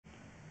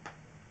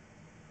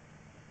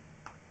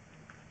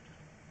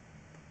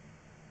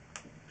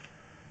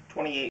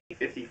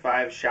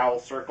2855 Shoal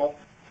Circle,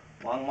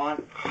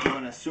 Longmont,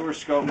 doing a sewer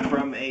scope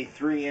from a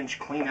 3-inch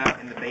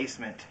cleanout in the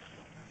basement.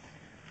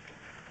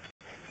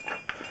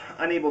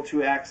 Unable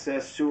to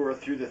access sewer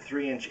through the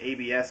 3-inch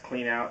ABS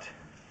cleanout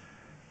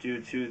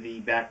due to the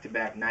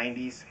back-to-back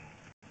 90s.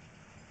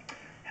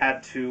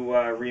 Had to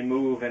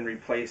remove and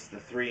replace the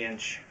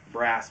 3-inch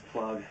brass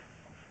plug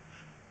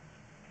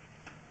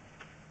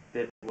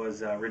that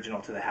was original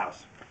to the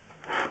house.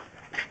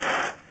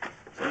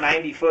 So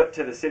 90 foot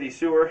to the city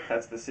sewer.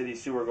 That's the city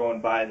sewer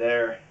going by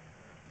there.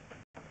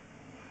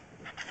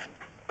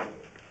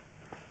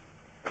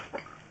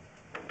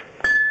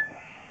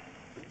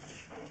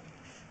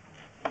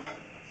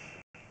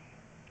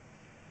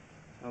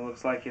 So it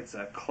looks like it's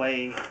a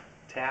clay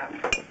tap.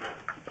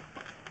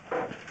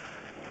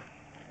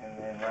 And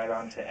then right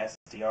onto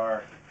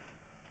SDR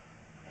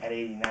at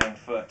 89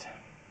 foot.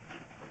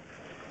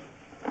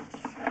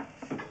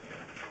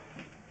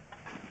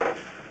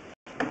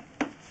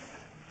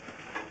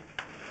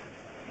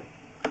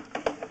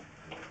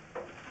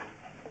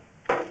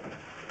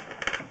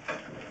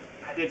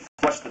 I did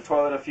flush the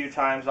toilet a few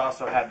times,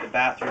 also had the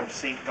bathroom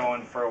sink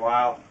going for a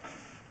while.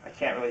 I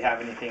can't really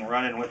have anything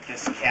running with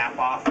this cap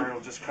off or it'll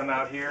just come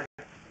out here.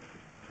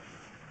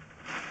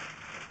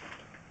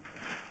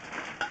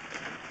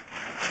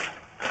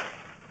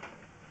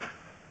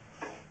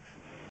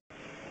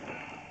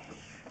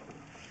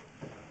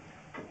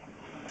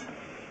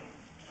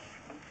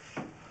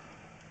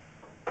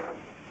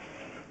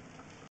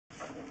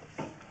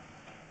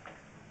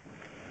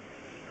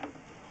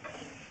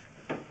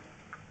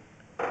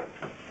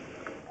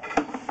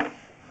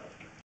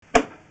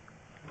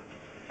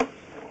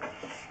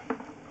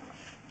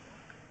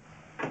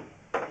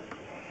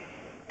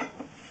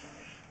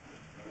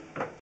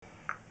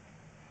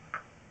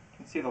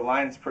 See, the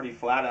line's pretty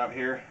flat out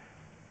here.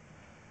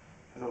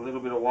 There's a little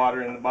bit of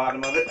water in the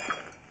bottom of it.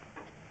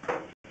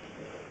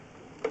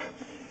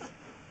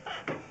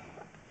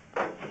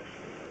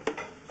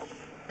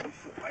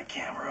 Flip my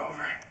camera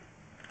over.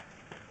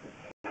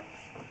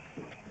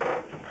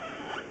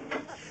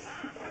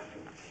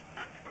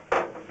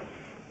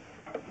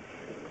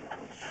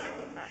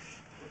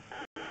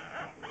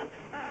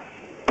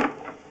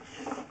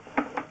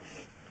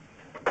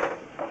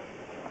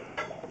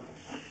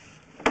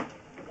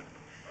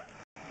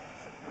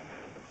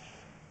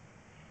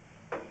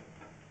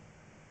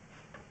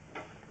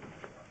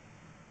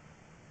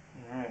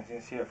 As you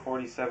can see, at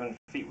 47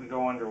 feet we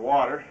go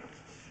underwater.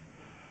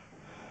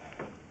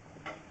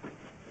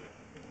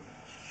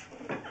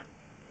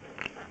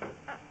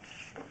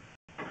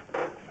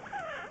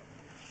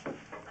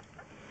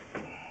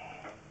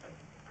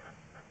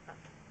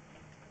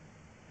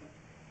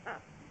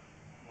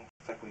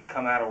 Looks like we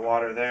come out of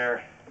water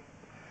there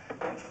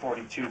at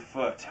 42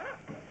 foot. So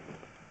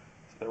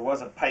there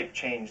was a pipe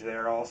change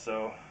there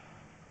also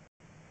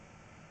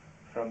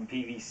from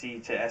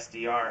PVC to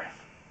SDR.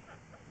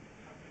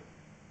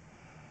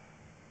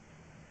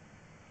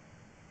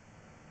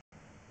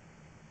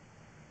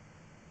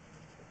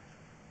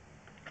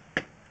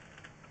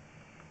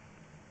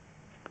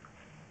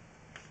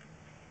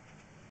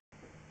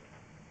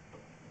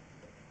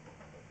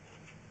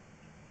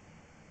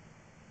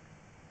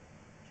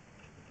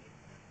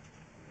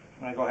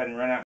 I'm going to go ahead and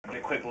run out and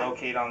get a quick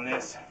locate on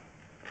this.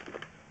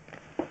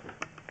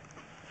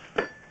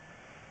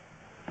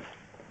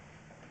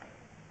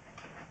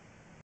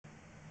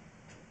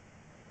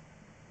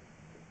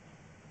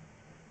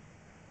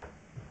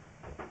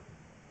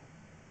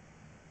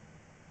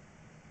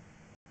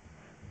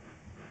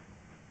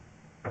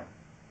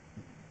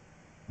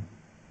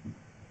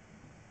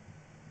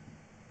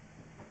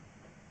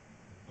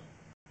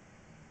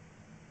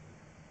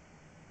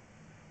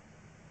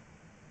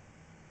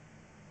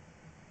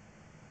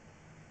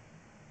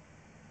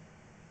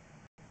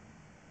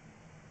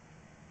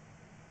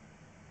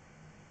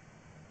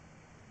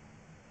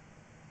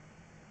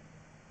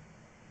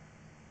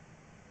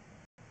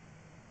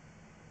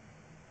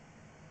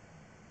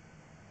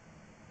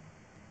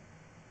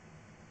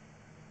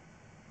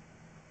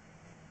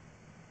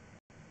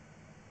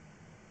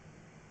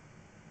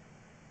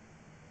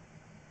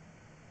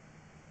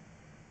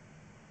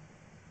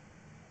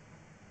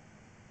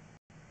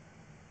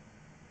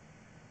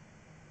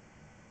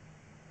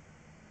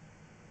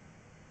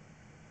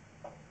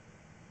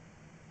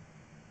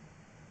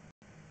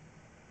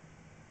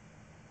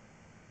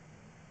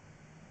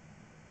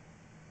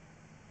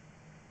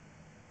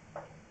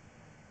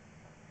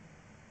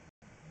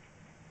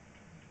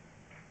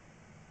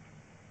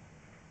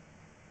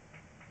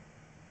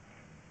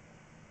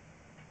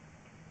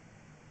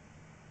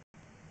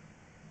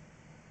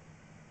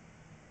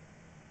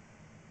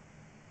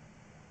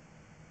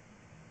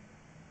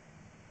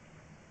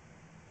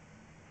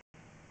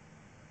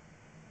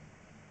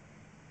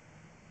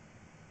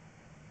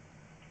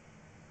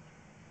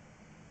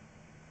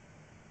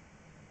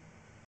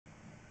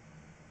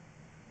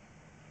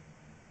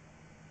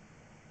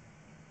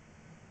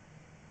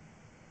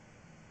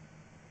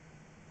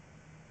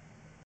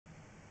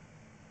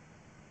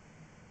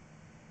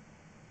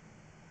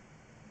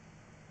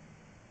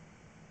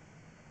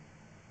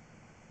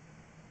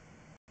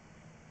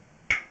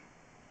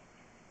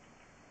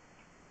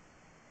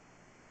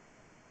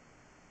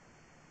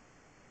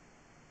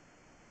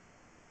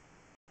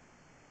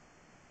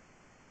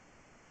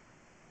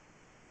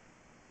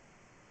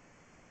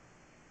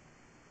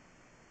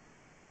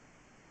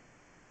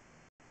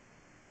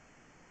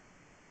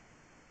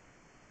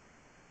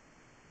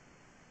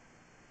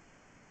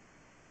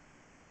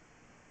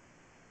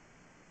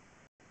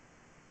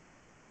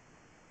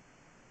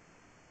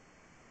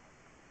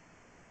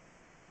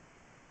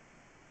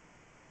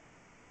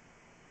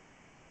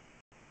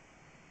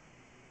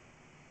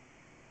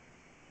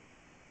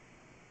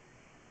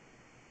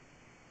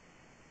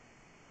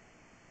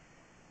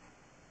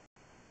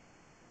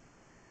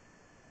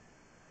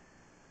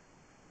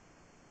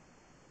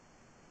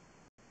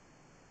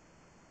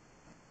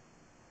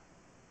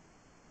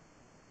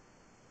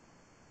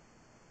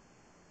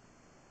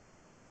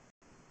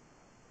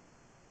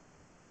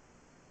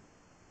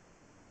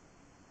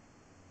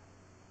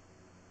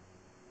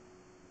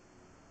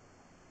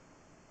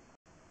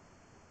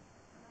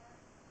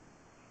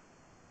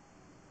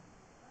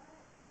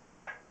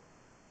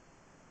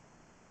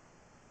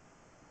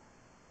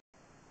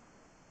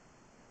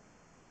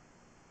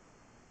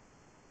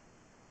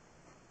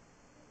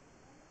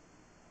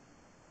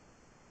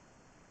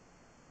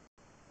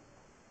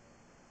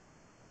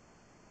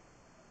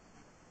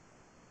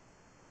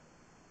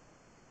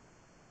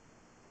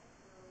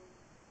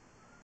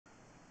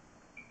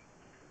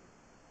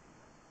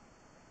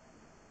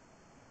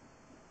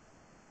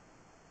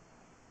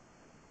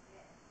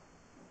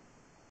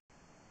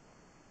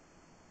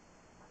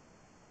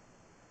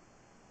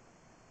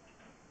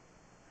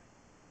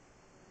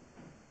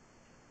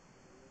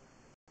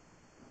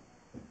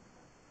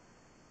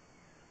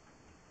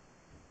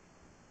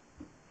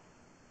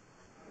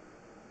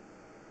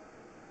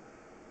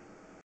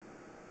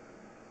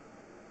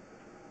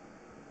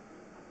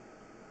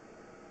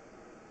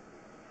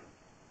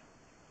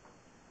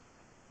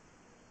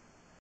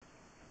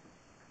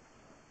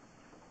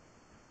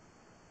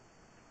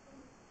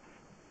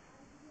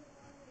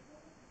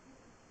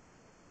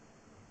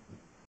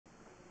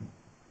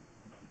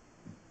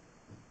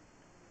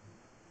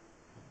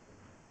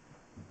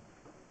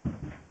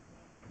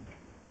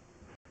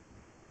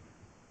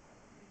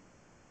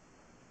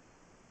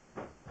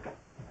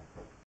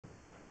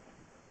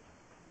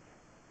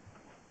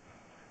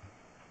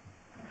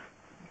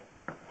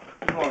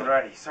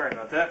 Alrighty, sorry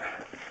about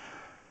that.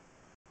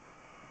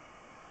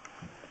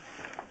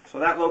 So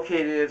that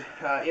located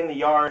in the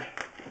yard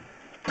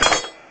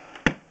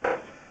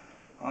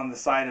on the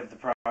side of the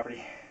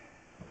property.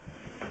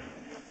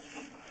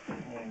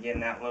 And again,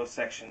 that low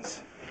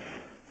section's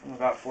from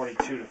about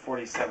 42 to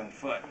 47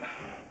 foot.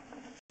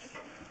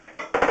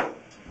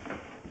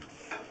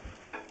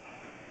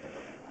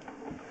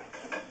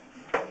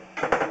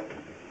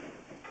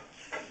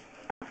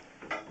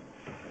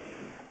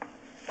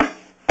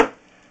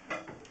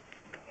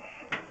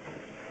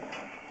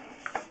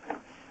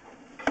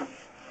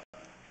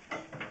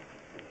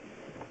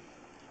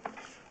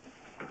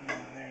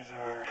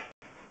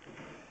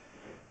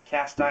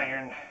 Cast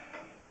iron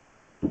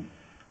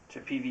to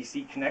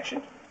PVC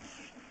connection.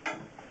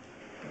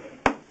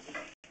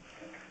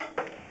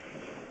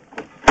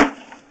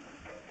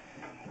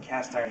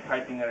 Cast iron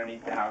piping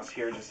underneath the house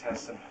here just has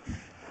some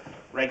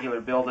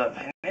regular buildup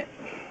in it,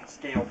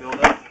 scale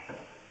buildup.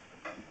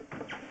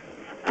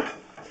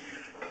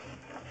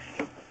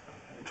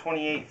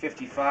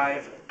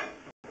 2855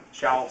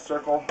 Shoal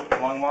circle,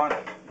 Longmont.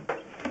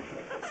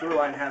 Sewer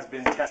line has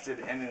been tested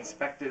and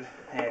inspected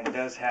and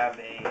does have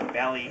a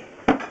valley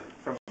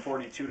from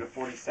 42 to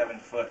 47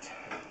 foot.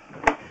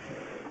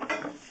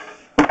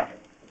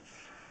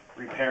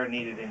 Repair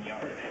needed in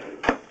yard.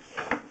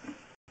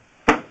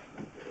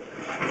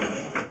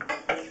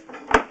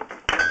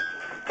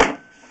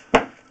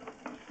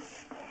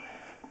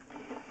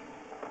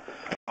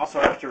 Also,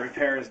 after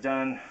repair is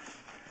done,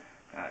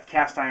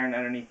 cast iron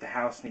underneath the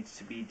house needs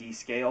to be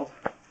descaled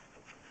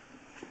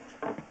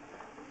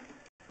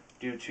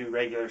due to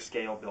regular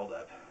scale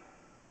buildup.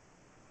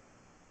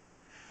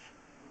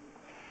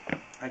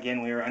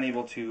 Again, we were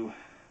unable to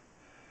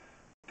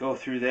go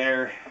through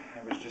there.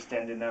 I was just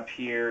ending up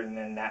here, and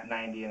then that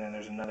 90, and then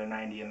there's another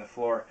 90 in the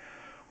floor.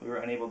 We were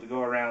unable to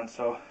go around,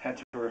 so had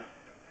to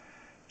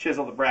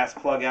chisel the brass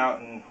plug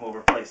out, and we'll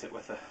replace it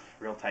with a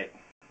real tight